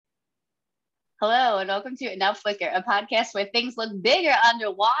Hello, and welcome to Enough Flicker, a podcast where things look bigger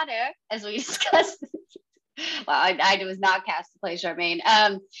underwater as we discuss. Well, I was not cast to play Charmaine.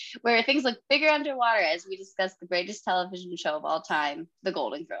 Where things look bigger underwater as we discuss the greatest television show of all time, The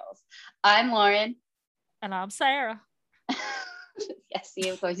Golden Girls. I'm Lauren. And I'm Sarah. Yes, see,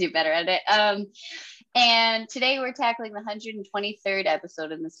 of course you're better at it. And today we're tackling the 123rd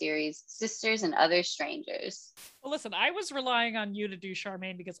episode in the series, Sisters and Other Strangers. Well, listen, I was relying on you to do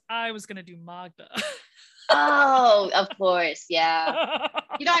Charmaine because I was going to do Magda. Oh, of course, yeah.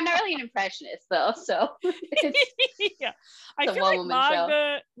 You know, I'm not really an impressionist, though, so yeah. I feel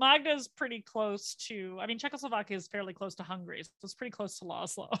like Magda's pretty close to, I mean, Czechoslovakia is fairly close to Hungary, so it's pretty close to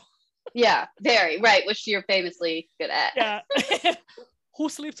Laszlo. Yeah, very, right, which you're famously good at. Yeah. Who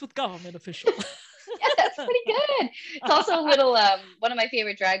sleeps with government official? Yeah, that's pretty good. It's also a little, one of my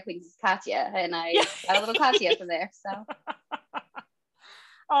favorite drag queens is Katya, and I got a little Katya from there, so.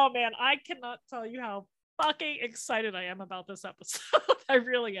 Oh, man, I cannot tell you how fucking excited I am about this episode. I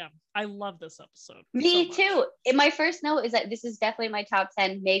really am. I love this episode. Me too. And my first note is that this is definitely my top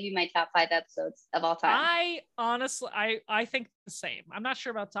 10, maybe my top 5 episodes of all time. I honestly, I think the same. I'm not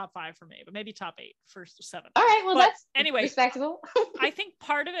sure about top 5 for me, but maybe top 8 for 7. All right, well, but that's anyway respectable. I think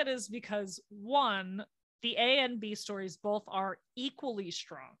part of it is because one, the A and B stories both are equally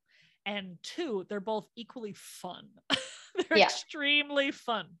strong, and two, they're both equally fun. They're extremely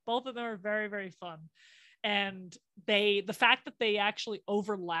fun. Both of them are very, very fun. And the fact that they actually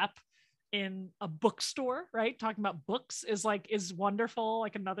overlap in a bookstore, right? Talking about books is wonderful,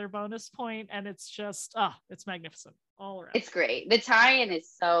 like another bonus point. And it's just, it's magnificent all around. It's great. The tie-in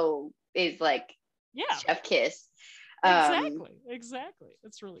is like chef kiss. Exactly.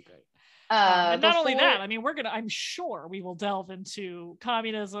 It's really great. And not only that, I mean, I'm sure we will delve into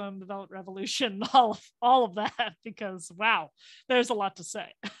communism, the Velvet Revolution, all of that, because wow, there's a lot to say.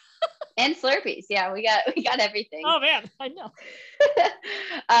 And Slurpees. Yeah, we got everything. Oh man, I know.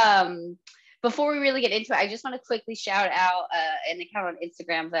 Before we really get into it, I just want to quickly shout out an account on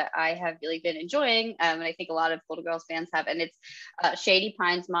Instagram that I have really been enjoying, and I think a lot of Golden Girls fans have, and it's Shady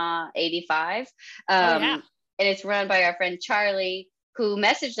Pines Ma 85. And it's run by our friend Charlie, who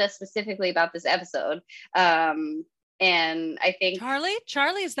messaged us specifically about this episode. And I think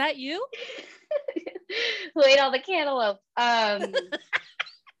Charlie, is that you? Who ate all the cantaloupe?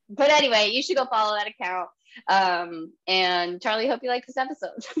 But anyway, you should go follow that account. And Charlie, hope you like this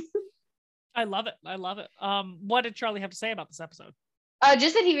episode. I love it. What did Charlie have to say about this episode?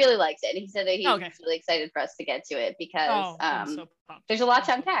 Just that he really likes it. He said that he's really excited for us to get to it because there's a lot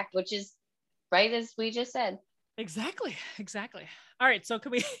to unpack, which is right as we just said. Exactly. All right, so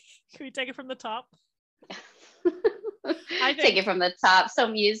can we take it from the top? Take it from the top. So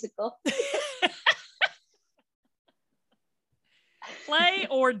musical. Play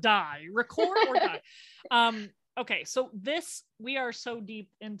or die, record or die. Okay, so we are so deep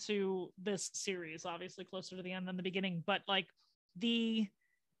into this series, obviously closer to the end than the beginning, but like the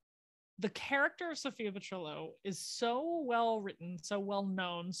character of Sophia Petrillo is so well written, so well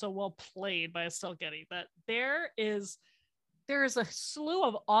known, so well played by Estelle Getty that there is a slew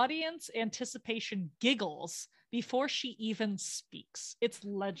of audience anticipation giggles before she even speaks. It's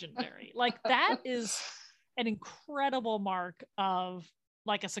legendary. Like, that is an incredible mark of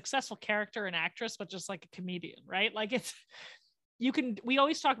like a successful character and actress, but just like a comedian, right? Like, we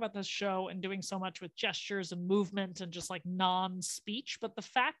always talk about this show and doing so much with gestures and movement and just like non-speech, but the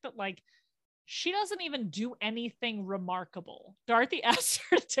fact that like she doesn't even do anything remarkable. Dorothy asks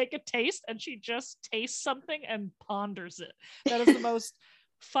her to take a taste and she just tastes something and ponders it. That is the most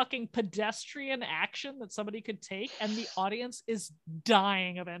fucking pedestrian action that somebody could take, and the audience is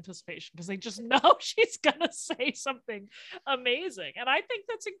dying of anticipation because they just know she's gonna say something amazing. And I think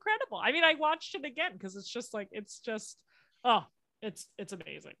that's incredible. I mean, I watched it again because it's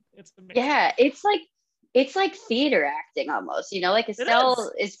amazing. It's amazing. Yeah, it's like theater acting almost, you know, like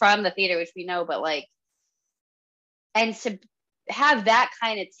Estelle is from the theater, which we know, but like, and to have that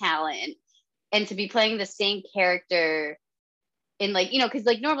kind of talent and to be playing the same character in, like, you know, because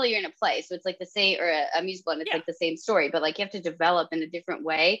like normally you're in a play, so it's like the same, or a musical, and it's like the same story, but like you have to develop in a different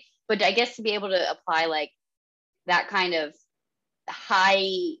way. But I guess to be able to apply like that kind of high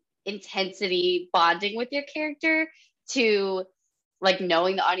intensity bonding with your character to like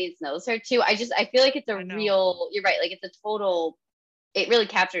knowing the audience knows her too, I feel like it's a real, you're right, like it's a total, it really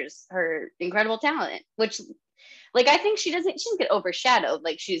captures her incredible talent, which like I think she doesn't get overshadowed.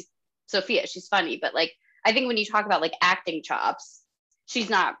 Like, she's Sophia, she's funny, but like I think when you talk about like acting chops,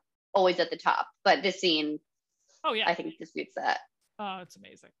 she's not always at the top, but this scene, I think disputes that. Oh, it's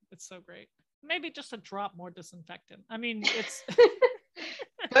amazing. It's so great. Maybe just a drop more disinfectant. I mean, it's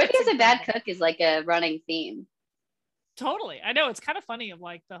Dorothy as a bad cook is like a running theme. Totally. I know, it's kind of funny of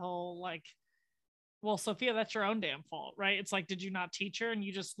like the whole like, well, Sophia, that's your own damn fault, right? It's like, did you not teach her and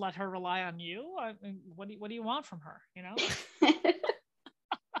you just let her rely on you? I mean, what do you want from her? You know?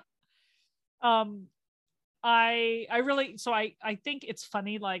 I really, so I think it's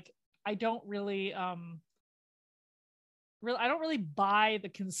funny. Like, I don't really I don't really buy the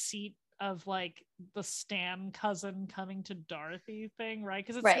conceit of like the Stan cousin coming to Dorothy thing, right?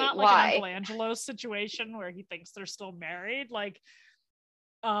 Because it's Right. not like Why? an Uncle Angelo situation where he thinks they're still married. Like,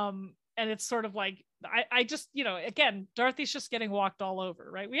 and it's sort of like I just, you know, again, Dorothy's just getting walked all over,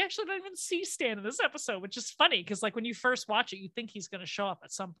 right? We actually don't even see Stan in this episode, which is funny because like when you first watch it, you think he's going to show up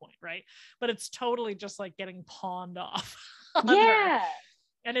at some point, right? But it's totally just like getting pawned off on Yeah. her.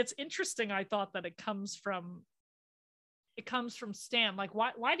 And it's interesting, I thought, that it comes from Stan. Like,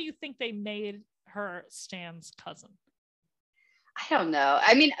 why do you think they made her Stan's cousin? I don't know.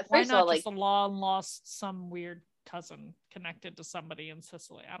 I mean, Why first of not all, just like, a long lost some weird cousin connected to somebody in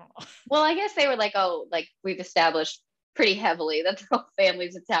Sicily? I don't know. well, I guess they were like, oh, like we've established pretty heavily that the whole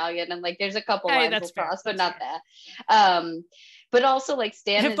family's Italian, and like there's a couple Hey, lines that's will fair. cross, but That's not fair. that. But also like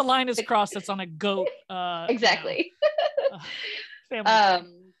Stan If is the line is crossed, it's on a goat. exactly. You know, family.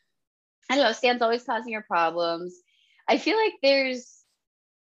 I don't know. Stan's always causing her problems. I feel like there's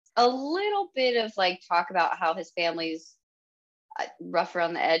a little bit of like talk about how his family's rough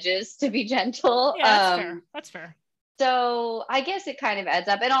around the edges, to be gentle. Yeah, that's fair. That's fair. So I guess it kind of adds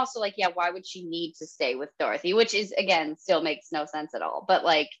up. And also, like, yeah, why would she need to stay with Dorothy? Which is, again, still makes no sense at all. But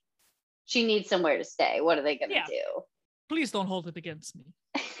like, she needs somewhere to stay. What are they going to do? Please don't hold it against me.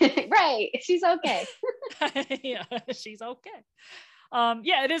 Right. She's okay. Yeah, she's okay.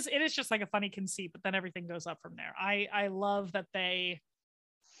 Yeah, it is just like a funny conceit, but then everything goes up from there. I love that they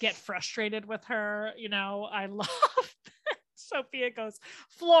get frustrated with her. You know, I love Sophia goes,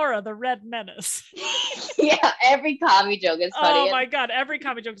 Flora, the red menace. Yeah, every comedy joke is funny. Oh my god, every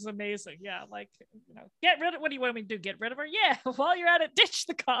comedy joke is amazing. Yeah, like, you know, get rid of, what do you want me to do? Get rid of her? Yeah, while you're at it, ditch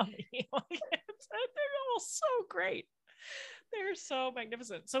the comedy. Like, they're all so great. They're so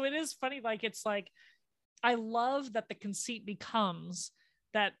magnificent. So it is funny, like, it's like, I love that the conceit becomes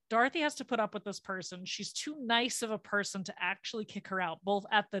that Dorothy has to put up with this person. She's too nice of a person to actually kick her out, both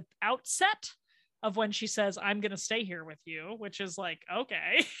at the outset of when she says, I'm going to stay here with you, which is like,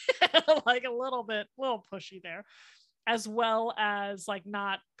 okay, like a little pushy there, as well as like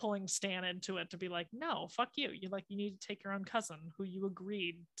not pulling Stan into it to be like, no, fuck you. You need to take your own cousin who you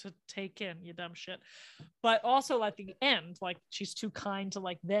agreed to take in, you dumb shit. But also at the end, like, she's too kind to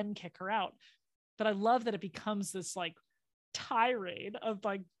like then kick her out. But I love that it becomes this like tirade of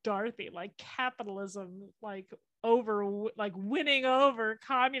like Dorothy, like capitalism, like winning over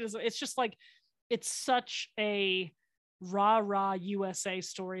communism. It's just like, it's such a rah USA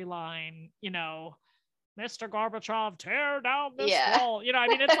storyline, you know, Mr. Gorbachev, tear down this wall. You know, I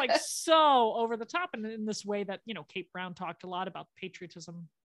mean, it's like so over the top, and in this way that, you know, Kate Brown talked a lot about patriotism,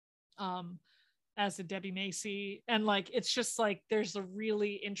 as did Debbie Macy. And like, it's just like, there's a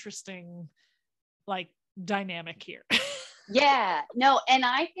really interesting like dynamic here. Yeah, no, and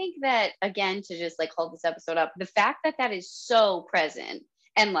I think that, again, to just like hold this episode up, the fact that that is so present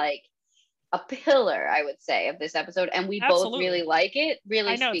and like a pillar, I would say, of this episode, and we both really like it,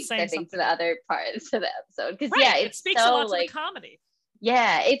 really speaks, I think, to the other parts of the episode. Because yeah, it speaks so, a lot to like the comedy.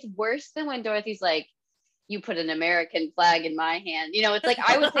 Yeah, it's worse than when Dorothy's like, you put an American flag in my hand. You know, it's like,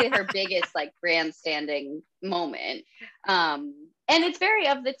 I would say her biggest like grandstanding moment. And it's very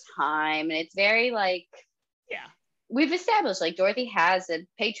of the time, and it's very like, yeah, we've established like Dorothy has a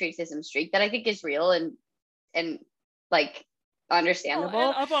patriotism streak that I think is real and like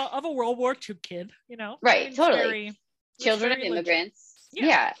understandable. Of a World War II kid, you know? Right, I mean, totally. Children of immigrants.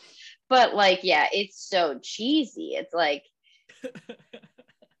 Yeah. But like, yeah, it's so cheesy. It's like,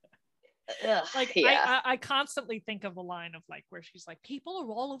 like, yeah. I constantly think of the line of like, where she's like, people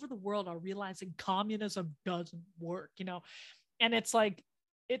are all over the world are realizing communism doesn't work, you know? And it's like,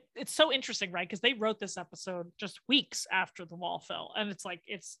 it's so interesting, right? Because they wrote this episode just weeks after the wall fell, and it's like,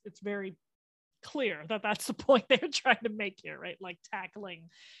 it's very clear that that's the point they're trying to make here, right? Like tackling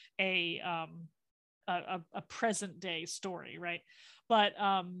a present day story, right? But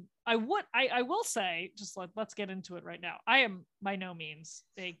I will say, just let's get into it right now. I am by no means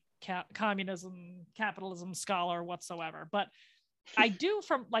a communism, capitalism scholar whatsoever, but I do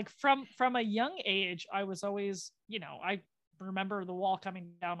from a young age, I was always, you know, I remember the wall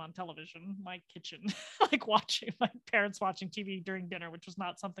coming down on television, my kitchen, like watching my parents watching TV during dinner, which was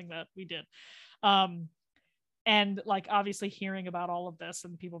not something that we did. And like, obviously hearing about all of this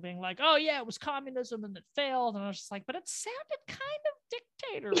and people being like, oh yeah, it was communism and it failed. And I was just like, but it sounded kind of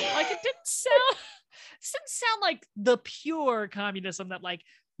dictator. Like it didn't sound like the pure communism that like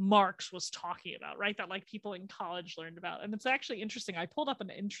Marx was talking about, right? That like people in college learned about. And it's actually interesting. I pulled up an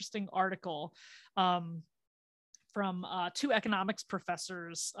interesting article from two economics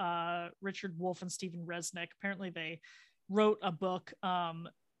professors, Richard Wolff and Stephen Resnick. Apparently they wrote a book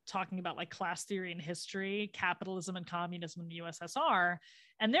talking about like class theory and history, capitalism and communism in the USSR.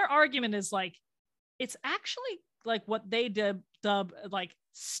 And their argument is like, it's actually like what they dub like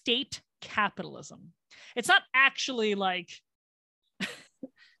state capitalism. It's not actually like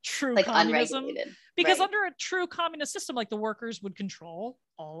true like communism, because right. Under a true communist system, like the workers would control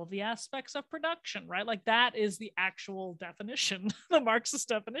all of the aspects of production, right? Like that is the actual definition, the Marxist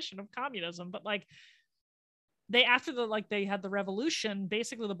definition of communism. But like they had the revolution,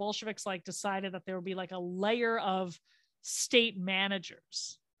 basically the Bolsheviks like decided that there would be like a layer of state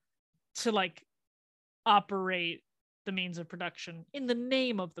managers to like operate the means of production in the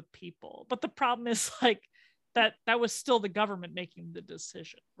name of the people. But the problem is like that was still the government making the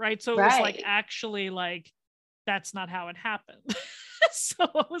decision, right? So it was like actually like that's not how it happened. So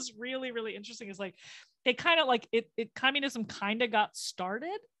what was really, really interesting is like they kind of like it communism kind of got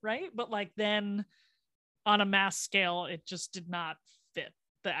started, right? But like then on a mass scale, it just did not fit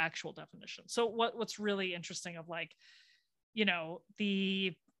the actual definition. So what's really interesting of like, you know,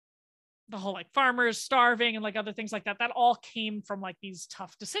 the whole like farmers starving and like other things like that all came from like these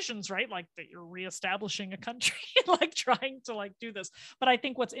tough decisions, right? Like that you're reestablishing a country, like trying to like do this. But I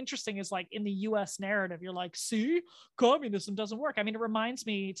think what's interesting is like in the US narrative, you're like, see, communism doesn't work. I mean, it reminds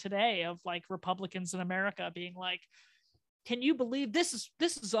me today of like Republicans in America being like, can you believe this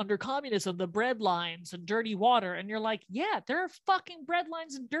is under communism, the bread lines and dirty water? And you're like, yeah, there are fucking bread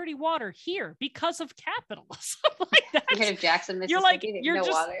lines and dirty water here because of capitalism. Like that. You're Jackson, Mississippi, you're like, you're no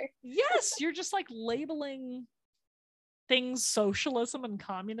just, water. Yes, you're just like labeling things socialism and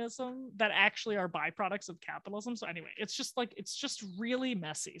communism that actually are byproducts of capitalism. So anyway, it's just really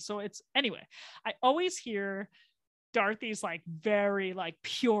messy. So anyway, I always hear Dorothy's like very like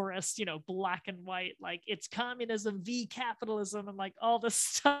purist, you know, black and white, like it's communism v capitalism and like all this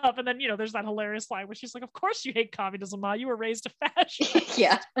stuff. And then, you know, there's that hilarious line where she's like, of course you hate communism, Ma, you were raised a fascist.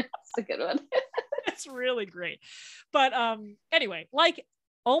 Yeah, that's a good one. It's really great. But anyway, like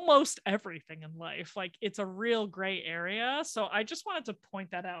almost everything in life, like it's a real gray area. So I just wanted to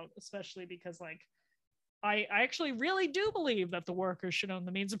point that out, especially because like I actually really do believe that the workers should own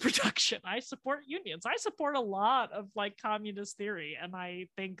the means of production. I support unions. I support a lot of like communist theory. And I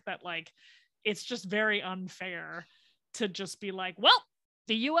think that like, it's just very unfair to just be like, well,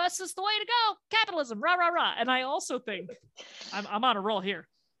 the US is the way to go. Capitalism, rah, rah, rah. And I also think I'm on a roll here.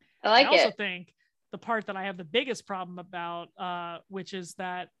 I also think the part that I have the biggest problem about, which is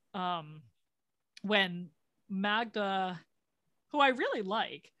that when Magda, who I really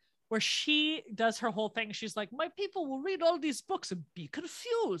like, where she does her whole thing. She's like, my people will read all these books and be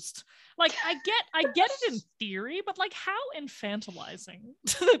confused. Like, I get it in theory, but like how infantilizing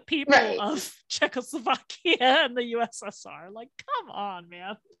to the people of Czechoslovakia and the USSR. Like, come on,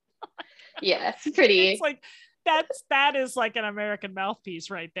 man. Yeah, it's pretty. It's like, that is like an American mouthpiece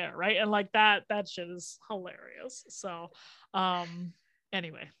right there, right? And like that shit is hilarious. So,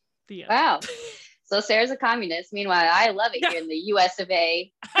 anyway, the end. Wow. So Sarah's a communist. Meanwhile, I love it here in the US of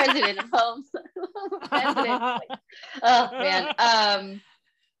A. President of Holmes. Oh man.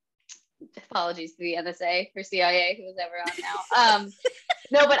 Apologies to the NSA or CIA, who was ever on now.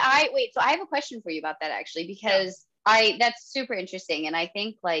 No, but so I have a question for you about that actually, because that's super interesting. And I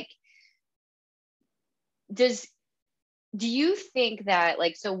think like, do you think that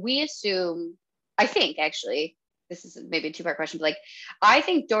like, so we assume, I think actually, this is maybe a two-part question, but like, I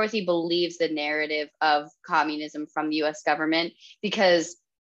think Dorothy believes the narrative of communism from the US government because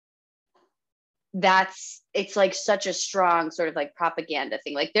it's like such a strong sort of like propaganda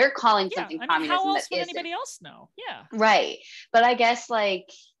thing. Like they're calling something communism. How else would anybody else know? Yeah. Right. But I guess like,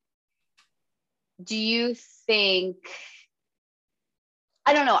 do you think,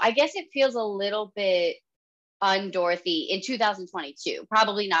 I don't know, I guess it feels a little bit un-Dorothy in 2022,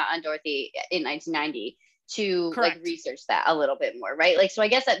 probably not un-Dorothy in 1990. To Correct. Like research that a little bit more, right? Like, so I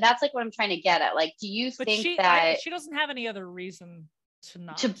guess that's like what I'm trying to get at. Like, do you think that she doesn't have any other reason to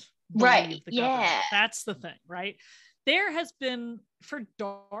not right? The government. That's the thing, right? There has been for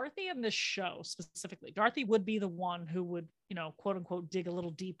Dorothy in this show specifically, Dorothy would be the one who would, you know, quote unquote, dig a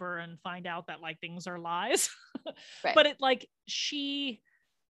little deeper and find out that like things are lies. Right. But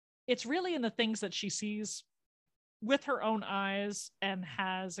it's really in the things that she sees with her own eyes and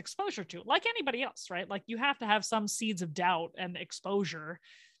has exposure to, like anybody else, right? Like you have to have some seeds of doubt and exposure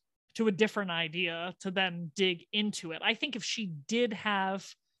to a different idea to then dig into it. I think if she did have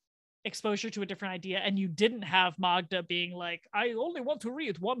exposure to a different idea and you didn't have Magda being like, I only want to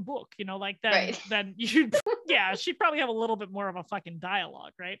read one book, you know, like then you'd she'd probably have a little bit more of a fucking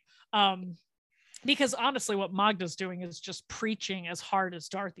dialogue, right? Because honestly, what Magda's doing is just preaching as hard as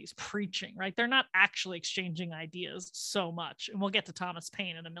Dorothy's preaching, right? They're not actually exchanging ideas so much. And we'll get to Thomas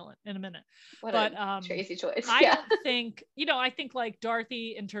Paine in a minute. But crazy choice. I don't think, I think like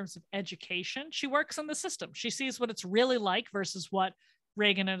Dorothy, in terms of education, she works in the system. She sees what it's really like versus what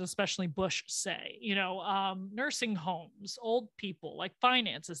Reagan and especially Bush say, nursing homes, old people, like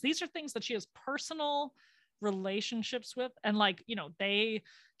finances. These are things that she has personal relationships with, and like, they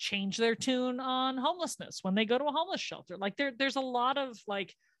change their tune on homelessness when they go to a homeless shelter. Like there's a lot of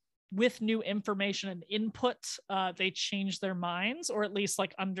like, with new information and input, they change their minds, or at least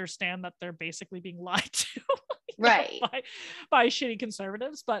like understand that they're basically being lied to right by shitty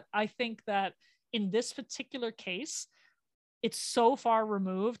conservatives. But I think that in this particular case, it's so far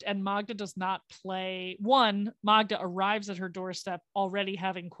removed, and Magda does not play. One, Magda arrives at her doorstep already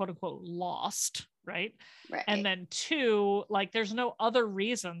having quote unquote lost, right? And then two, like there's no other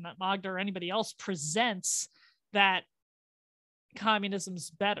reason that Magda or anybody else presents that communism's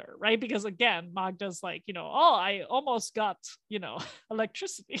better, right? Because again, Magda's like, I almost got,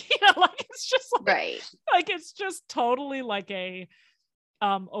 electricity, like it's just like, like it's just totally like a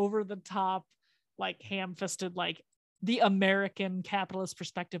over the top, like ham-fisted, like the American capitalist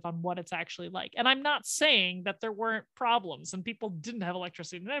perspective on what it's actually like. And I'm not saying that there weren't problems and people didn't have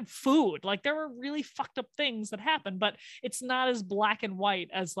electricity, they didn't have food, like there were really fucked up things that happened, but it's not as black and white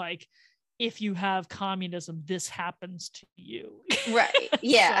as like, if you have communism, this happens to you. Right.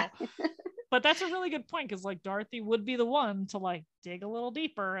 Yeah. But that's a really good point, because like Dorothy would be the one to like dig a little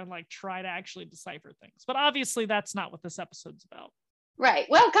deeper and like try to actually decipher things. But obviously that's not what this episode's about. Right.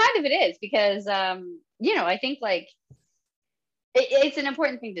 Well, kind of it is, because, I think like it's an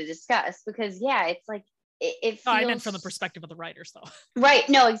important thing to discuss, because it's like, it feels... I meant from the perspective of the writers though. Right.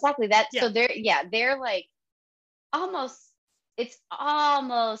 No, exactly that. Yeah. So they're like it's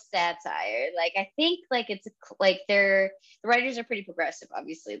almost satire. Like, I think like it's like the writers are pretty progressive,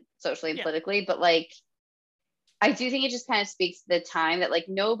 obviously, socially and politically, but like, I do think it just kind of speaks to the time that like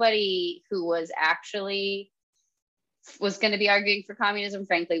nobody who was going to be arguing for communism,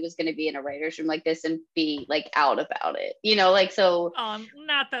 frankly, was going to be in a writer's room like this and be like out about it, like, so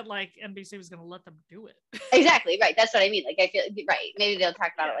not that like NBC was going to let them do it. Exactly, right, that's what I mean. Like, I feel right, maybe they'll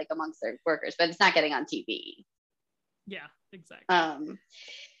talk about it like amongst their workers, but it's not getting on TV. Yeah, exactly.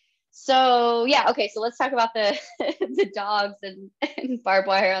 So okay, so let's talk about the the dogs and barbed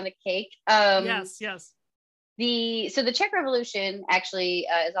wire on the cake. Yes. So the Czech Revolution actually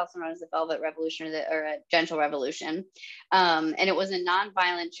is also known as the Velvet Revolution, or a Gentle Revolution, and it was a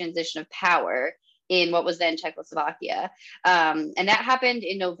nonviolent transition of power in what was then Czechoslovakia, and that happened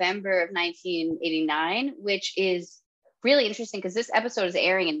in November of 1989, which is really interesting because this episode is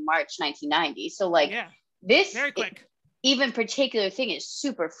airing in March 1990. So like, this very quick, even particular thing is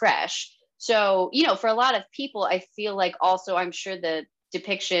super fresh. So for a lot of people, I feel like also, I'm sure the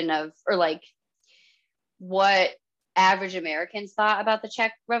depiction of, or like, what average Americans thought about the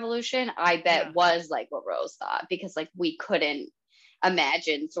Czech Revolution, I bet was like what Rose thought, because like we couldn't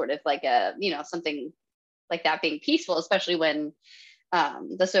imagine sort of like a, something like that being peaceful, especially when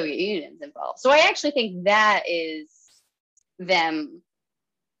the Soviet Union's involved. So I actually think that is them,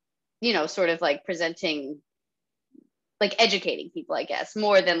 sort of like presenting, like educating people, I guess,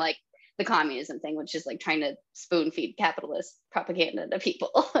 more than like the communism thing, which is like trying to spoon feed capitalist propaganda to people.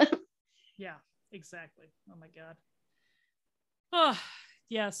 Yeah. Exactly. Oh my God. Oh,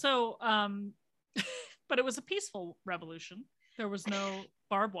 yeah. So, but it was a peaceful revolution. There was no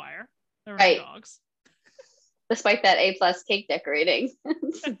barbed wire. There were no dogs. Despite that A+ cake decorating.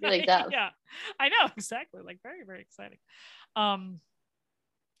 It's really tough. Yeah, I know, exactly. Like, very, very exciting.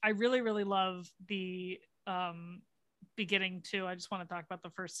 I really, really love the beginning too. I just want to talk about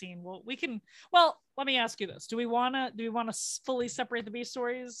the first scene. Let me ask you this. Do we want to fully separate the B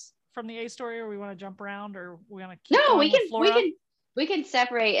stories from the A story, or we want to jump around, or we want to keep going with Flora? We can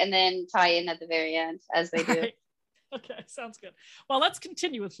separate and then tie in at the very end, as they do. Right. Okay, sounds good. Well, let's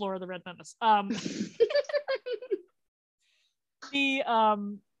continue with Flora the Red Menace. The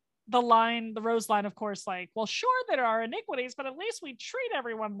Rose line, of course, like, well, sure, there are iniquities, but at least we treat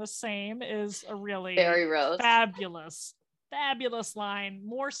everyone the same, is a really very Rose fabulous line,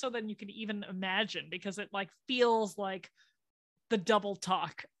 more so than you can even imagine, because it like feels like the double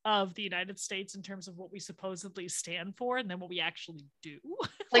talk of the United States in terms of what we supposedly stand for and then what we actually do.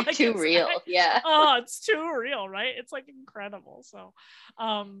 Like too real. Yeah. Oh, it's too real, right? It's like incredible. So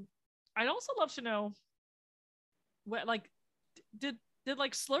I'd also love to know what, like, did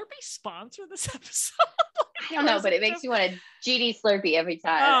like Slurpee sponsor this episode? I don't know, but it makes you want a GD Slurpee every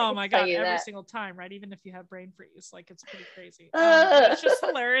time. Oh my god, every single time, right? Even if you have brain freeze, like, it's pretty crazy. It's just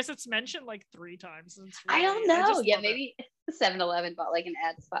hilarious. It's mentioned like 3 times. Really, I don't know. Yeah, maybe 7-Eleven bought like an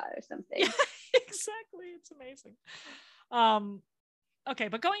ad spot or something. Yeah, exactly. It's amazing. Okay,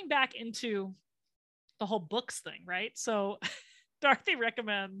 but going back into the whole books thing, right? So Dorothy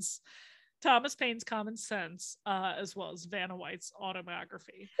recommends Thomas Paine's Common Sense, as well as Vanna White's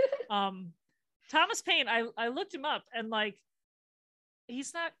autobiography. Thomas Paine, I looked him up, and like,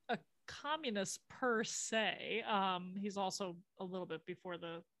 he's not a communist per se. He's also a little bit before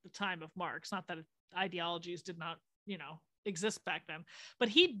the time of Marx. Not that ideologies did not, exist back then, but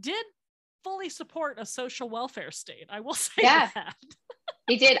he did fully support a social welfare state. I will say that.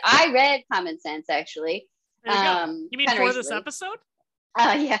 He did. I read Common Sense, actually. There you go. You mean for this episode?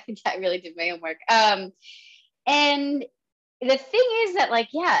 Yeah, I really did my homework. And the thing is that, like,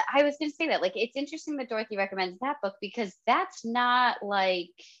 yeah, I was going to say that, like, it's interesting that Dorothy recommends that book, because that's not like,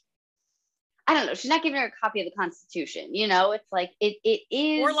 I don't know, she's not giving her a copy of the Constitution, it's like, it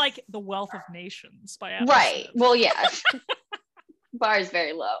is. Or like The Wealth of Nations by Adam Right. Smith. Well, yeah. Bar is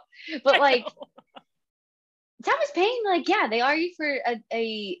very low. But like, Thomas Paine, like, yeah, they argue for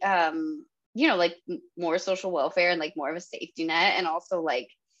a like more social welfare and like more of a safety net, and also like,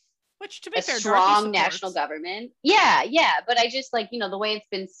 which, to be fair, strong national government. Yeah. But I just like, the way it's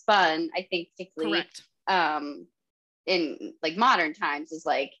been spun, I think particularly in like modern times, is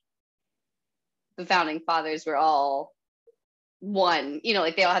like the founding fathers were all one,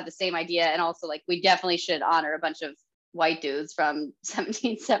 like they all had the same idea. And also like, we definitely should honor a bunch of white dudes from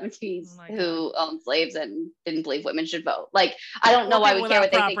 1770s who owned slaves and didn't believe women should vote. Like, I don't know why we care what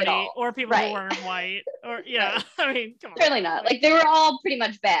they think at all. Or people who weren't white. Or Right. I mean, come on. Certainly not. Like, they were all pretty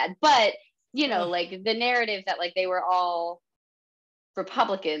much bad. But, like the narrative that like they were all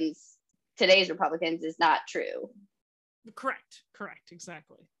Republicans, today's Republicans, is not true. Correct.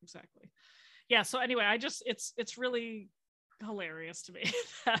 Exactly. Yeah. So anyway, it's really hilarious to me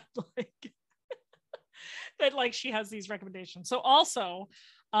that like that like she has these recommendations. So also,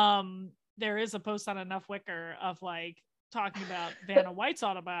 there is a post on Enough Wicker of like talking about Vanna White's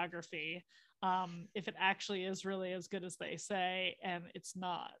autobiography, if it actually is really as good as they say, and it's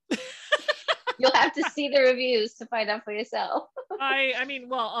not. You'll have to see the reviews to find out for yourself. I mean,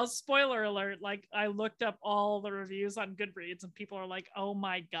 well, a spoiler alert, like I looked up all the reviews on Goodreads and people are like, oh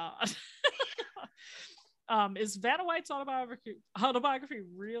my God. Is Vanna White's autobiography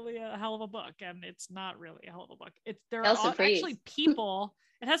really a hell of a book? And it's not really a hell of a book. There are actually people,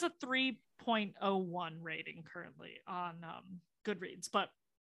 it has a 3.01 rating currently on Goodreads, but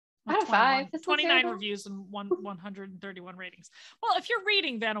out of 5, 29 reviews and 131 ratings. Well, if you're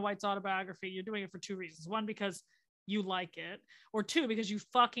reading Vanna White's autobiography, you're doing it for 2 reasons. 1, because you like it, or 2, because you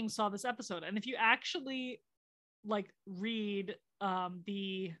fucking saw this episode. And if you actually like read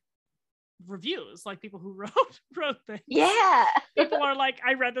the reviews, like people who wrote things, people are like,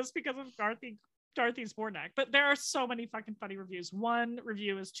 I read this because of Dorothy Zbornak. But there are so many fucking funny reviews. One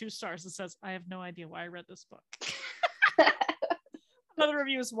review is 2 stars. It says, I have no idea why I read this book. Another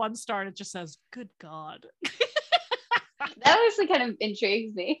review is 1 star and it just says, good God. That actually kind of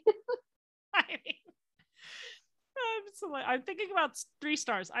intrigues me. I mean, I'm thinking about 3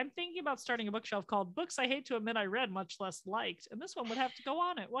 stars. I'm thinking about starting a bookshelf called Books I Hate to Admit I Read, Much Less Liked. And this one would have to go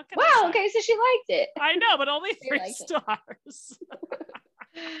on it. What can I say? Okay, so she liked it. I know, but only 3 stars.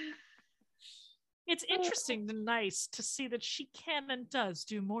 It's interesting and nice to see that she can and does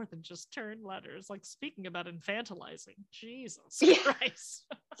do more than just turn letters. Like, speaking about infantilizing. Jesus Christ.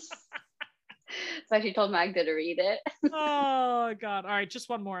 So she told Magda to read it. Oh God. All right, just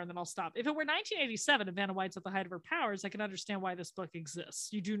one more and then I'll stop. If it were 1987 and Vanna White's at the height of her powers, I can understand why this book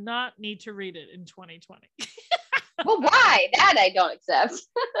exists. You do not need to read it in 2020. Well, why? That I don't accept.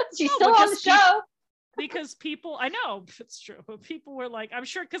 She's still on the show. Because people, I know it's true, but people were like, I'm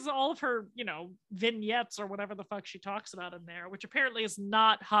sure because all of her, vignettes or whatever the fuck she talks about in there, which apparently is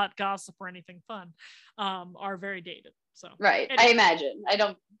not hot gossip or anything fun, are very dated. So right. Anyway. I imagine. I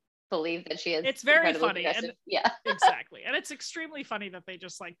don't believe that she is. It's very funny. And, yeah. Exactly. And it's extremely funny that they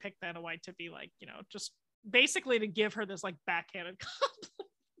just like pick Vanna White to be like, just basically to give her this like backhanded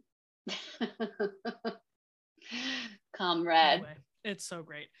compliment. Comrade. Anyway, it's so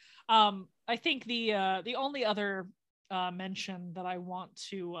great. I think the only other mention that I want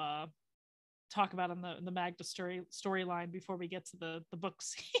to talk about in the Magda storyline before we get to the book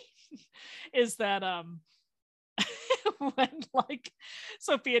scene is that when like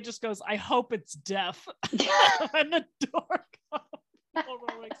Sophia just goes, I hope it's deaf, and the door goes.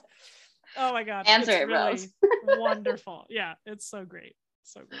 Oh my God. Answer it's it, really Rose. wonderful. Yeah, it's so great.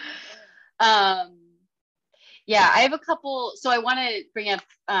 So great. Yeah, I have a couple. So I want to bring up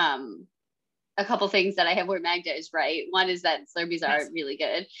a couple things that I have where Magda is right. One is that Slurpees are really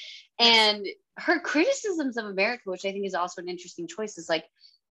good. And her criticisms of America, which I think is also an interesting choice, is like,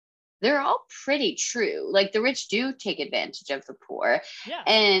 they're all pretty true. Like the rich do take advantage of the poor. Yeah.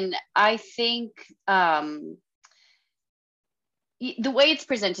 And I think the way it's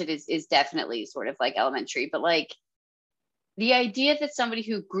presented is definitely sort of like elementary, but like the idea that somebody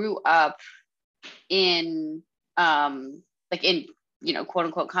who grew up in like in, you know, quote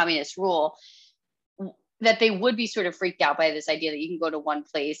unquote communist rule, that they would be sort of freaked out by this idea that you can go to one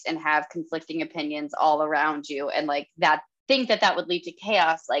place and have conflicting opinions all around you, and like that think that that would lead to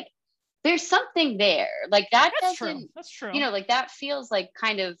chaos. Like there's something there, like that That's doesn't true. That's true. You know, like that feels like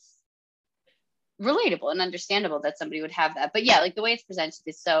kind of relatable and understandable that somebody would have that. But yeah, like the way it's presented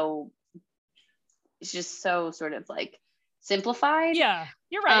is so, it's just so sort of like simplified. Yeah,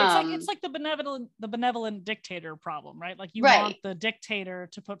 you're right. It's like the benevolent dictator problem, right? Like you want the dictator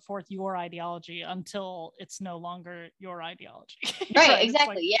to put forth your ideology until it's no longer your ideology. Right,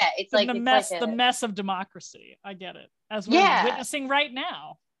 exactly. It's like the mess of democracy. I get it, as we're witnessing right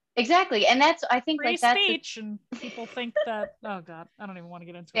now. Exactly. And that's, I think, free like that's speech, and people think that, oh God, I don't even want to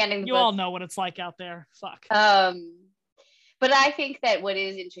get into it. You all know what it's like out there. Fuck. But I think that what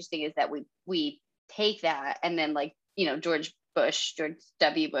is interesting is that we take that, and then, like, you know, George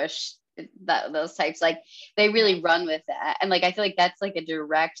W. Bush, those types, like they really run with that. And like I feel like that's like a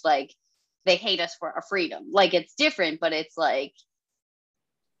direct, like, they hate us for our freedom. Like it's different, but it's like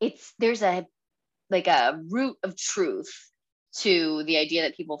there's a like a root of truth to the idea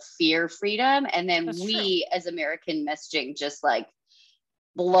that people fear freedom, and then we as American messaging just like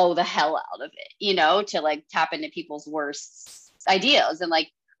blow the hell out of it, you know, to like tap into people's worst ideas. And like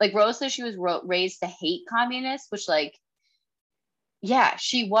Rose says she was raised to hate communists, which, like, yeah,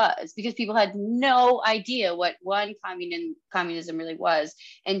 she was, because people had no idea what, one, communism really was,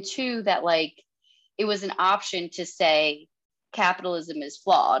 and two, that like it was an option to say capitalism is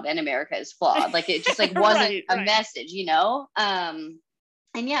flawed and America is flawed. Like it just like wasn't a message, you know? And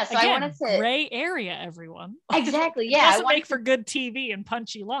yeah, so again, I wanted to gray area, everyone. Exactly. Yeah. It doesn't make for good TV and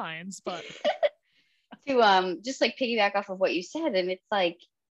punchy lines, but to just like piggyback off of what you said. And it's like,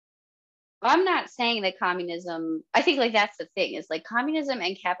 I'm not saying that communism, I think like that's the thing, is like communism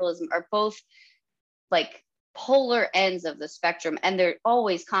and capitalism are both like polar ends of the spectrum, and they're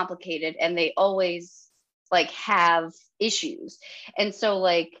always complicated, and they always like have issues. And so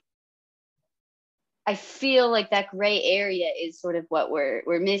like I feel like that gray area is sort of what we're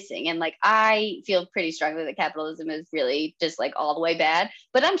missing. And like I feel pretty strongly that capitalism is really just like all the way bad.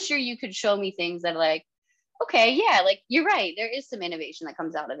 But I'm sure you could show me things that are like, okay, yeah, like you're right, there is some innovation that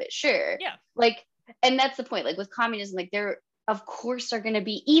comes out of it. Sure. Yeah. Like, and that's the point. Like with communism, like there of course are going to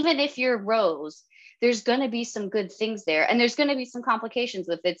be, even if you're Rose, there's going to be some good things there, and there's going to be some complications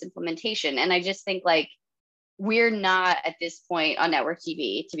with its implementation. And I just think like we're not at this point on network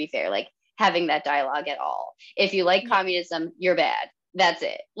TV, to be fair, like having that dialogue at all. If you like communism, you're bad. That's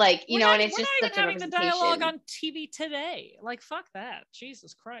it. Like, you know, and it's just such a representation. We're not even having the dialogue on TV today. Like, fuck that.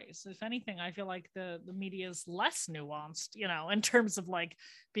 Jesus Christ. If anything, I feel like the media is less nuanced, you know, in terms of like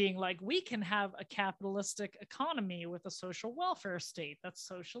being like, we can have a capitalistic economy with a social welfare state. That's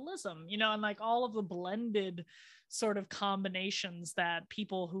socialism, you know, and like all of the blended sort of combinations that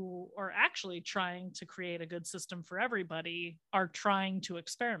people who are actually trying to create a good system for everybody are trying to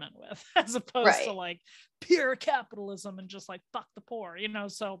experiment with, as opposed to like pure capitalism and just like fuck the poor, you know.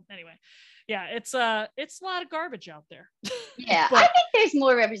 So anyway, yeah, it's a lot of garbage out there. Yeah. But I think there's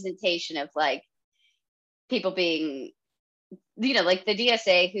more representation of like people being, you know, like the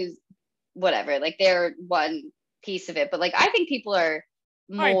DSA, who's whatever, like they're one piece of it, but like I think people are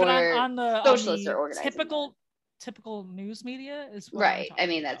more on the socialists or organized. Typical news media is what right. I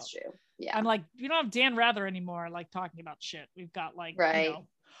mean, about. That's true. Yeah. I'm like, you don't have Dan Rather anymore, like talking about shit. We've got like, you know,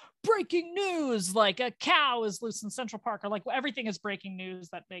 breaking news, like a cow is loose in Central Park, or like everything is breaking news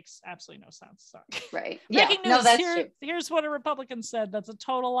that makes absolutely no sense. Sorry. Right. Breaking news. No, that's true. Here's what a Republican said. That's a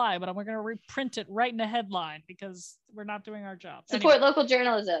total lie, but we're going to reprint it right in the headline because we're not doing our job. Support local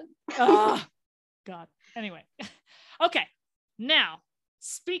journalism. Oh, God. Anyway. Okay. Now,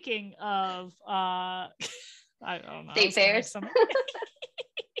 speaking of I don't know. State fairs.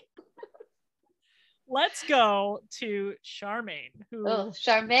 Let's go to Charmaine, who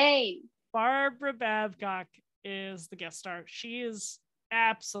Charmaine. Barbara Babcock is the guest star. She is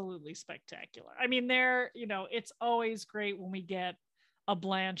absolutely spectacular. I mean, you know, it's always great when we get a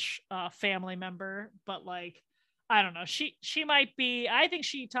Blanche family member, but like I don't know. She might be. I think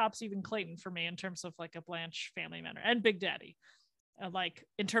she tops even Clayton for me in terms of like a Blanche family member, and Big Daddy. Like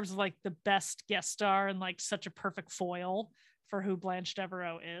in terms of like the best guest star and like such a perfect foil for who Blanche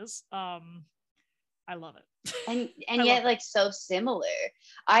Devereaux is. I love it. And yet like so similar.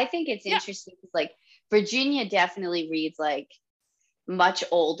 I think it's interesting because like Virginia definitely reads like much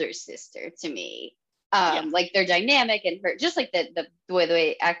older sister to me. Like they're dynamic and her just like the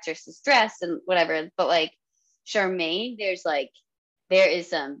way actress is dressed and whatever. But like Charmaine, there is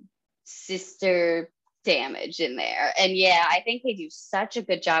some sister damage in there. And yeah, I think they do such a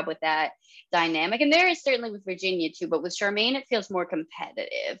good job with that dynamic. And there is certainly with Virginia too, but with Charmaine, it feels more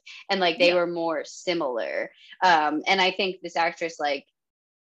competitive and like they were more similar. And I think this actress like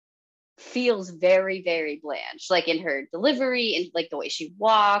feels very, very Blanche, like in her delivery and like the way she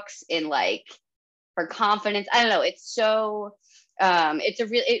walks and like her confidence. I don't know. It's so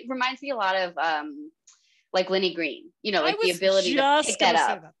it reminds me a lot of like Lenny Green, you know, like the ability to pick that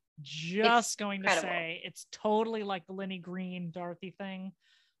up. Just going to say it's totally like the Lenny Green Dorothy thing.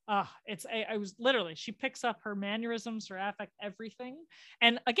 I was literally, she picks up her mannerisms, her affect, everything.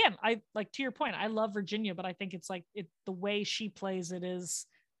 And again, I like to your point, I love Virginia, but I think it's like the way she plays it is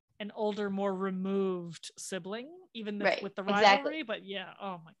an older, more removed sibling, even with the rivalry. Exactly. But yeah,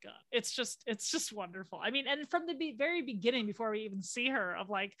 oh my god, it's just wonderful. I mean, and from the very beginning, before we even see her,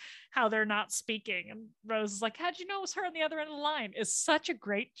 of like how they're not speaking, and Rose is like, "How'd you know it was her on the other end of the line?" Is such a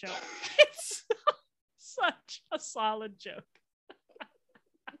great joke. It's such a solid joke.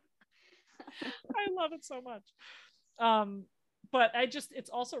 I love it so much. But it's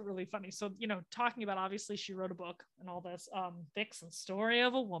also really funny. So, you know, talking about, obviously she wrote a book and all this, Vixen, Story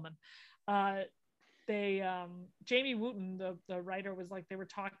of a Woman. Jamie Wooten, the writer, was like, they were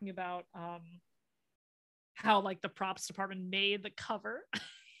talking about how like the props department made the cover,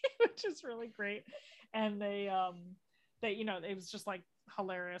 which is really great. And they you know, it was just like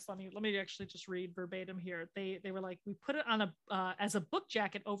hilarious. Let me actually just read verbatim here. They were like, we put it on as a book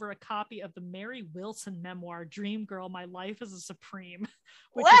jacket over a copy of the Mary Wilson memoir Dream Girl, My Life as a Supreme,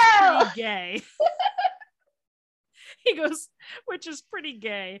 which is pretty gay. He goes, which is pretty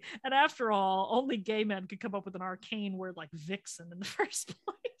gay, and after all, only gay men could come up with an arcane word like vixen in the first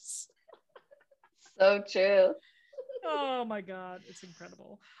place. So true. Oh my god, it's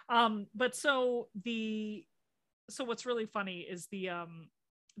incredible. But so what's really funny is in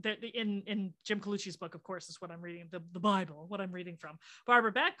Jim Colucci's book, of course, is what I'm reading, the Bible, what I'm reading from.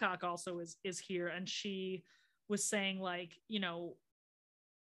 Barbara Babcock also is here, and she was saying, like, you know,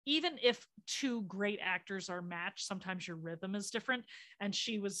 even if two great actors are matched, sometimes your rhythm is different. And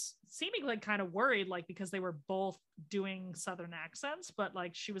she was seeming like kind of worried, like, because they were both doing Southern accents, but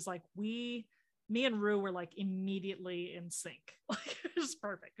like she was like, me and Rue were like immediately in sync. Like it was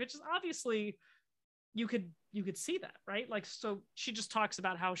perfect, which is obviously you could see that, right? Like, so she just talks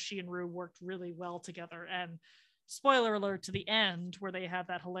about how she and Rue worked really well together. And spoiler alert to the end, where they have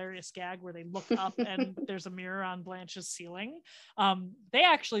that hilarious gag where they look up and there's a mirror on Blanche's ceiling. They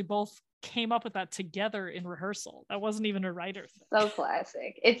actually both came up with that together in rehearsal. That wasn't even a writer thing. So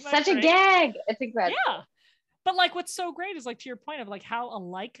classic. It's such a gag. It's incredible. Yeah. But like what's so great is, like, to your point of like how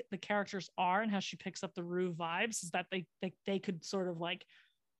alike the characters are and how she picks up the Rue vibes, is that they could sort of like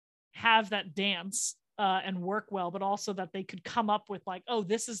have that dance and work well, but also that they could come up with like, oh,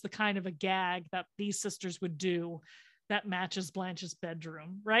 this is the kind of a gag that these sisters would do that matches Blanche's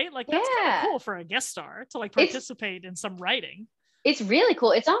bedroom, right? Like that's kind of cool for a guest star to like participate in some writing. It's really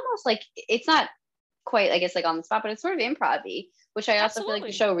cool. It's almost like, it's not quite, I guess, like on the spot, but it's sort of improv-y, which I also feel like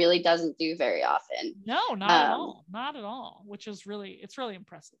the show really doesn't do very often. No, not at all, which is it's really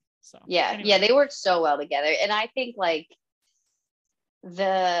impressive. So anyway. They work so well together. And I think like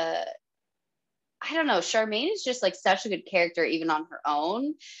I don't know, Charmaine is just like such a good character even on her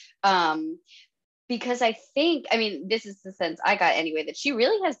own. Because I think, I mean, this is the sense I got anyway, that she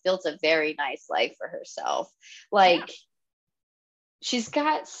really has built a very nice life for herself. Like she's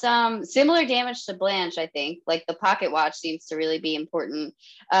got some similar damage to Blanche, I think. Like the pocket watch seems to really be important.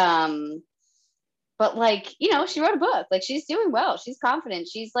 But like, you know, she wrote a book, like she's doing well. She's confident.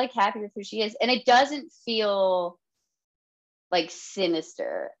 She's like happy with who she is. And it doesn't feel like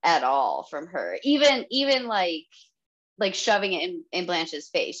sinister at all from her, even like shoving it in Blanche's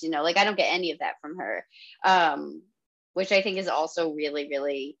face, you know, like I don't get any of that from her, which I think is also really,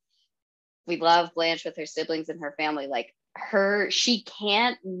 really, we love Blanche with her siblings and her family. Like she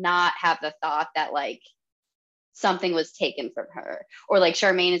can't not have the thought that like something was taken from her, or like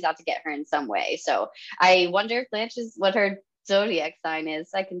Charmaine is out to get her in some way. So I wonder if Blanche is what her zodiac sign is.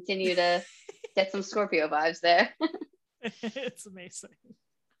 I continue to get some Scorpio vibes there. It's amazing.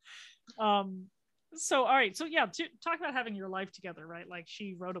 So all right, so yeah, talk about having your life together, right? Like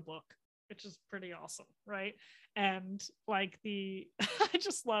she wrote a book, which is pretty awesome, right? And like I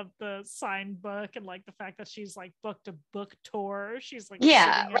just love the signed book and like the fact that she's like booked a book tour. She's like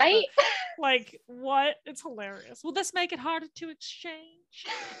Yeah, sitting at right. like what? It's hilarious. Will this make it harder to exchange?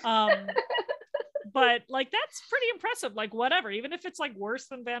 But like that's pretty impressive. Like whatever, even if it's like worse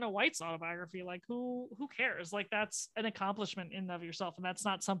than Vanna White's autobiography, like who cares? Like that's an accomplishment in and of yourself, and that's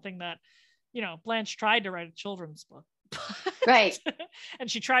not something that, you know, Blanche tried to write a children's book. Right.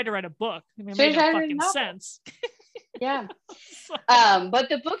 And she tried to write a book. I mean, it She made no tried to fucking novel. sense. Yeah. So- But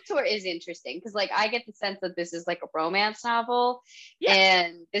the book tour is interesting because like I get the sense that this is like a romance novel. Yeah.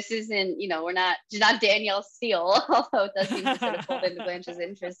 And this isn't, you know, we're not Danielle Steele, although it does seem to sort of fold into Blanche's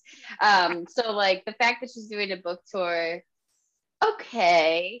interest. So like the fact that she's doing a book tour,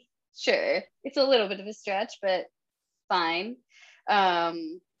 okay, sure. It's a little bit of a stretch, but fine.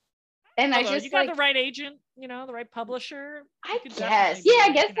 And Although I just you got like the right agent, you know, the right publisher. I guess. Yeah,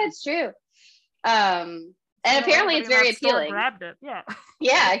 I guess that's true. And apparently it's very appealing. Grabbed it. Yeah.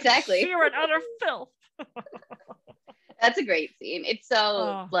 Yeah, exactly. Fear and utter filth. That's a great scene. It's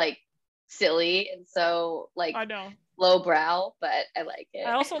so like silly and so like I know lowbrow, but I like it.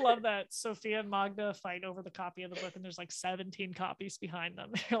 I also love that Sophia and Magda fight over the copy of the book, and there's like 17 copies behind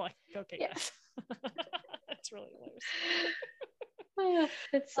them. You're like, okay, yeah. Yes. It's really hilarious.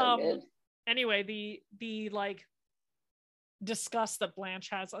 It's so good. Anyway, the like disgust that Blanche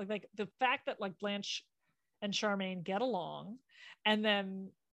has, like the fact that like Blanche and Charmaine get along, and then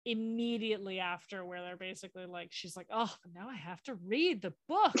immediately after where they're basically like, she's like, oh, now I have to read the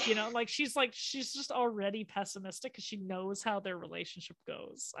book, you know, like she's just already pessimistic because she knows how their relationship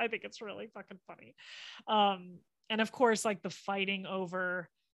goes. I think it's really fucking funny. And of course, like the fighting over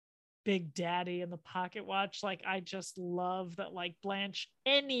Big Daddy and the pocket watch, like I just love that, like Blanche,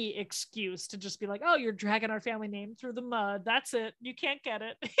 any excuse to just be like, oh, you're dragging our family name through the mud, that's it, you can't get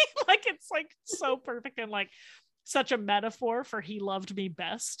it. Like it's like so perfect and like such a metaphor for he loved me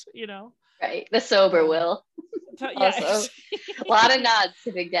best, you know, right? The sober Will. Yeah. Also a lot of nods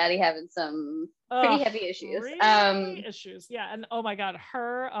to Big Daddy having some pretty heavy issues. Issues, yeah. And oh my god,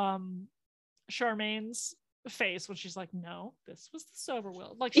 her Charmaine's face when she's like, no, this was the sober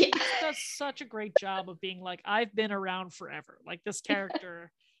Will, like she does such a great job of being like, I've been around forever, like this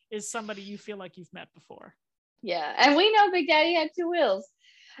character is somebody you feel like you've met before. Yeah, and we know Big Daddy had two Wills.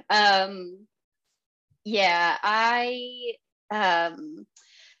 Yeah, I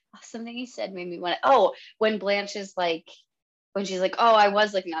something he said made me want to, when Blanche is like, when she's like, oh, I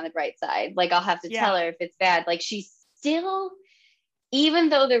was looking on the bright side, like I'll have to tell her if it's bad, like she's still, even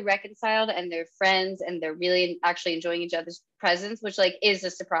though they're reconciled and they're friends and they're really actually enjoying each other's presence, which like is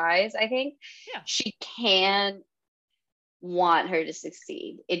a surprise, I think, she can want her to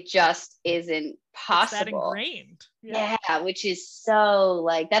succeed. It just isn't possible. It's that ingrained. Yeah, which is so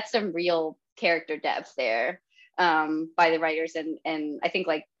like, that's some real character depth there by the writers, and I think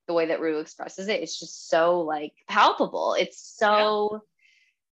like the way that Rue expresses it, it's just so like palpable. It's so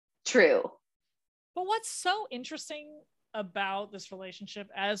true. But what's so interesting about this relationship,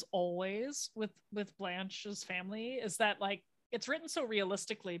 as always with Blanche's family, is that like it's written so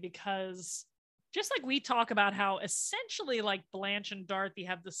realistically, because just like we talk about how essentially like Blanche and Dorothy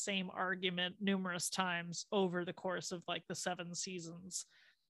have the same argument numerous times over the course of like the 7 seasons,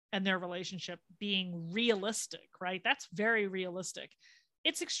 and their relationship being realistic, right? That's very realistic.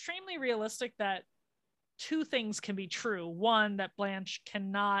 It's extremely realistic that 2 things can be true. One, that Blanche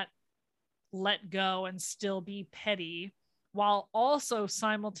cannot let go and still be petty, while also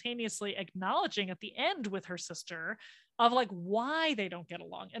simultaneously acknowledging at the end with her sister of like why they don't get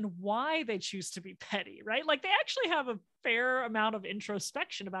along and why they choose to be petty, right? Like they actually have a fair amount of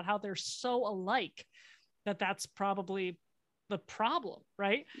introspection about how they're so alike that that's probably the problem,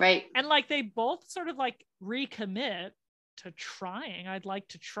 right? Right. And like they both sort of like recommit to trying. I'd like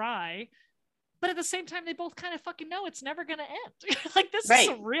to try, but at the same time they both kind of fucking know it's never going to end. Like this is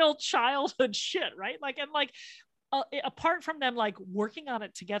some real childhood shit, right? Like, and like apart from them like working on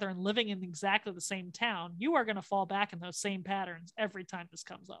it together and living in exactly the same town, you are going to fall back in those same patterns every time this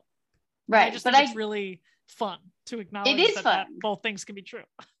comes up. Right. And I just think it's really fun to acknowledge that both things can be true.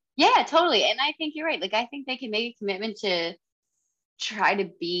 Yeah, totally. And I think you're right. Like I think they can make a commitment to try to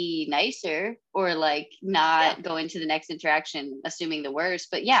be nicer, or like not go into the next interaction assuming the worst.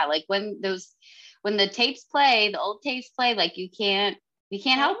 But yeah, like when the tapes play, the old tapes play, like you can't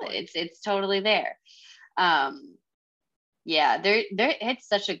help it. It's totally there. Yeah, it's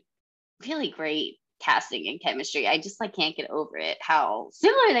such a really great casting and chemistry. I just like can't get over it how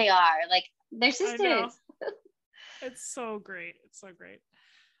similar they are. Like they're sisters. It's so great. It's so great.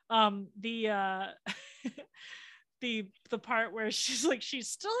 The the part where she's like, she's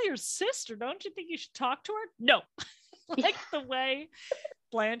still your sister, don't you think you should talk to her? No. Like the way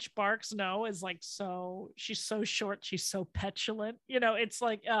Blanche barks no is like, so she's so short, she's so petulant, you know. It's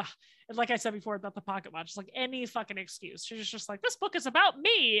like and like I said before about the pocket watch, it's like any fucking excuse. She's just like, this book is about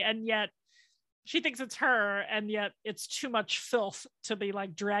me, and yet she thinks it's her, and yet it's too much filth to be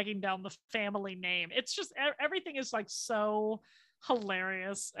like dragging down the family name. It's just everything is like so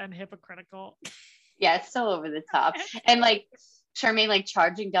hilarious and hypocritical. Yeah, it's so over the top. And like Charmaine like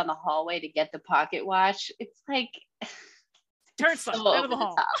charging down the hallway to get the pocket watch. It's like turnstile so out of the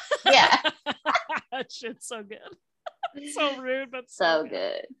hall. Yeah. That shit's so good. So rude, but so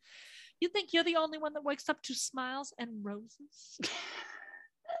good. You think you're the only one that wakes up to smiles and roses?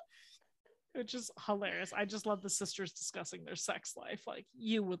 Which is hilarious. I just love the sisters discussing their sex life. Like,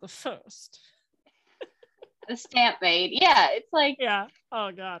 you were the first. The stamp maid. Yeah, it's like, yeah.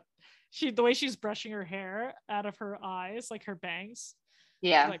 Oh god. The way she's brushing her hair out of her eyes, like her bangs.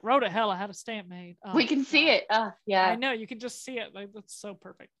 Yeah. Like, Rhoda, hell, I had a stamp made. Oh, we can see it. Oh, yeah. I know, you can just see it. Like, that's so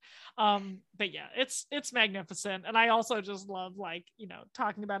perfect. But yeah, it's magnificent. And I also just love, like, you know,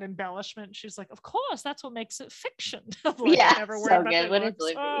 talking about embellishment. She's like, of course, that's what makes it fiction. Like, yeah, never so good. What is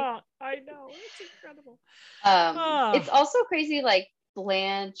it? Oh, I know, it's incredible. It's also crazy, like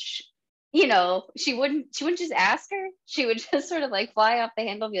Blanche, you know, she wouldn't just ask her. She would just sort of like fly off the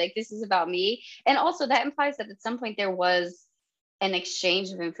handle and be like, this is about me. And also that implies that at some point there was an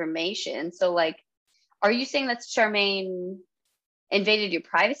exchange of information. So like, are you saying that Charmaine invaded your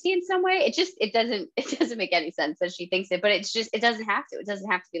privacy in some way? It doesn't make any sense that she thinks it, but it doesn't have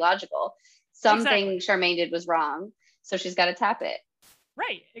to be logical. Something exactly. Charmaine did was wrong, so she's got to tap it.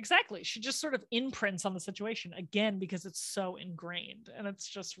 Right, exactly. She just sort of imprints on the situation again because it's so ingrained, and it's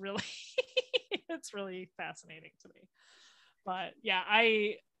just really it's really fascinating to me. But yeah,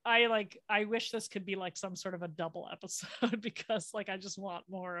 I wish this could be like some sort of a double episode because like I just want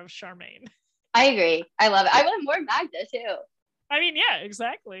more of Charmaine. I agree. I love it. I want more Magda too. I mean, yeah,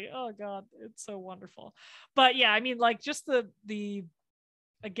 exactly. Oh god, it's so wonderful. But yeah, I mean, like just the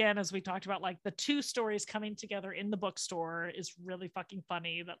again, as we talked about, like the two stories coming together in the bookstore is really fucking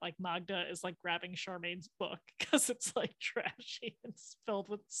funny. That like Magda is like grabbing Charmaine's book because it's like trashy and filled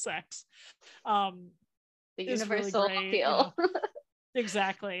with sex. The universal really appeal. You know?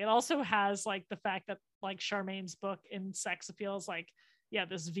 Exactly. It also has like the fact that like Charmaine's book in sex appeal is like, yeah,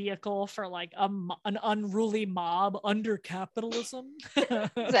 this vehicle for like an unruly mob under capitalism.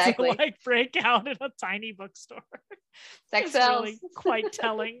 Exactly. To like break out in a tiny bookstore. Sex sells. Really quite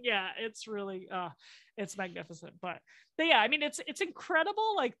telling. Yeah, it's really it's magnificent. But yeah, I mean it's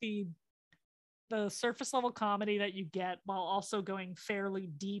incredible, like the surface level comedy that you get while also going fairly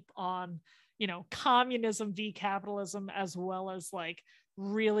deep on, you know, communism v capitalism, as well as like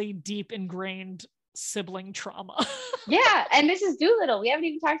really deep ingrained sibling trauma. Yeah, and Mrs. Doolittle. We haven't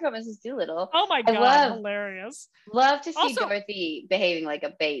even talked about Mrs. Doolittle. Oh my god, hilarious. Love to see also, Dorothy behaving like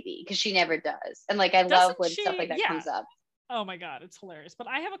a baby because she never does. And like I love when stuff like that comes up. Oh my god, it's hilarious. But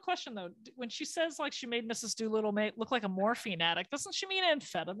I have a question though. When she says like she made Mrs. Doolittle look like a morphine addict, doesn't she mean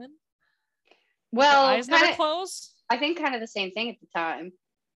amphetamine? Well, eyes never close? I think kind of the same thing at the time.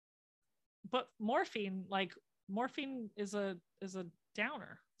 But morphine is a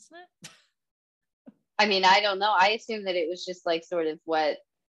downer, isn't it? I mean, I don't know. I assume that it was just like sort of what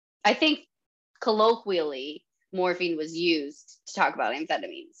I think colloquially morphine was used to talk about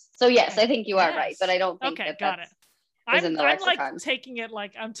amphetamines. So yes, I think you are right, but I don't think that got that's it. I'm like taking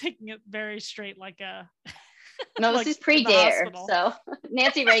it very straight, like a no, this is pre-Dare, so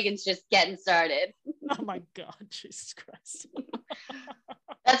Nancy Reagan's just getting started. Oh my god, Jesus Christ.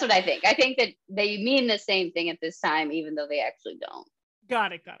 That's what I think. I think that they mean the same thing at this time, even though they actually don't.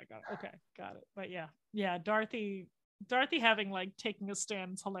 Got it. Okay, got it. But yeah, Dorothy having like taking a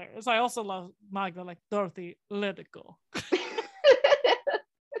stand is hilarious. I also love Magda like, Dorothy, let it go.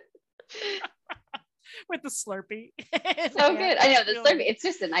 With the Slurpee. So good. I know the Slurpee. It's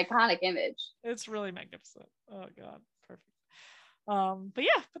just an iconic image. It's really magnificent. Oh god, perfect.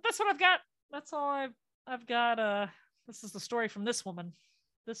 But that's what I've got. That's all I've got. This is the story from this woman.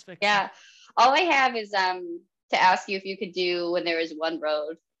 This fiction. Yeah. All I have is to ask you if you could do When There Is One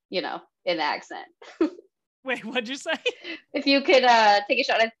Road, you know, in the accent. Wait, what'd you say? If you could take a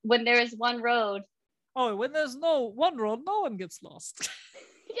shot at When There Is One Road. Oh, when there's no one road, no one gets lost.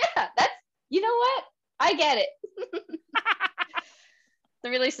 Yeah, that's, you know what? I get it. It's a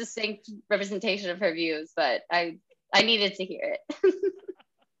really succinct representation of her views, but I needed to hear it.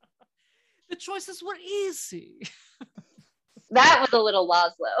 The choices were easy. That was a little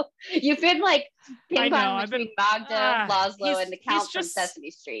Laszlo. You've been like I ping know, pong I've been between Magda, Laszlo, and the Count from just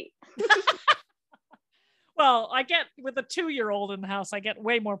Sesame Street. well, I get with a 2-year-old in the house, I get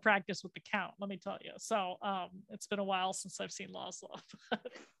way more practice with the Count, let me tell you. So it's been a while since I've seen Laszlo.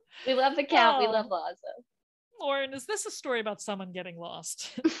 We love the Count. We love Laszlo. Lauren, is this a story about someone getting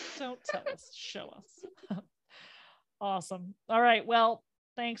lost? Don't tell us, show us. Awesome. All right, well,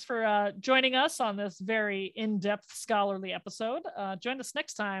 thanks for joining us on this very in-depth scholarly episode. Join us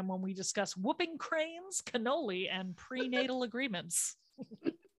next time when we discuss whooping cranes, cannoli, and prenatal agreements.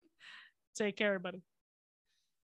 Take care, everybody.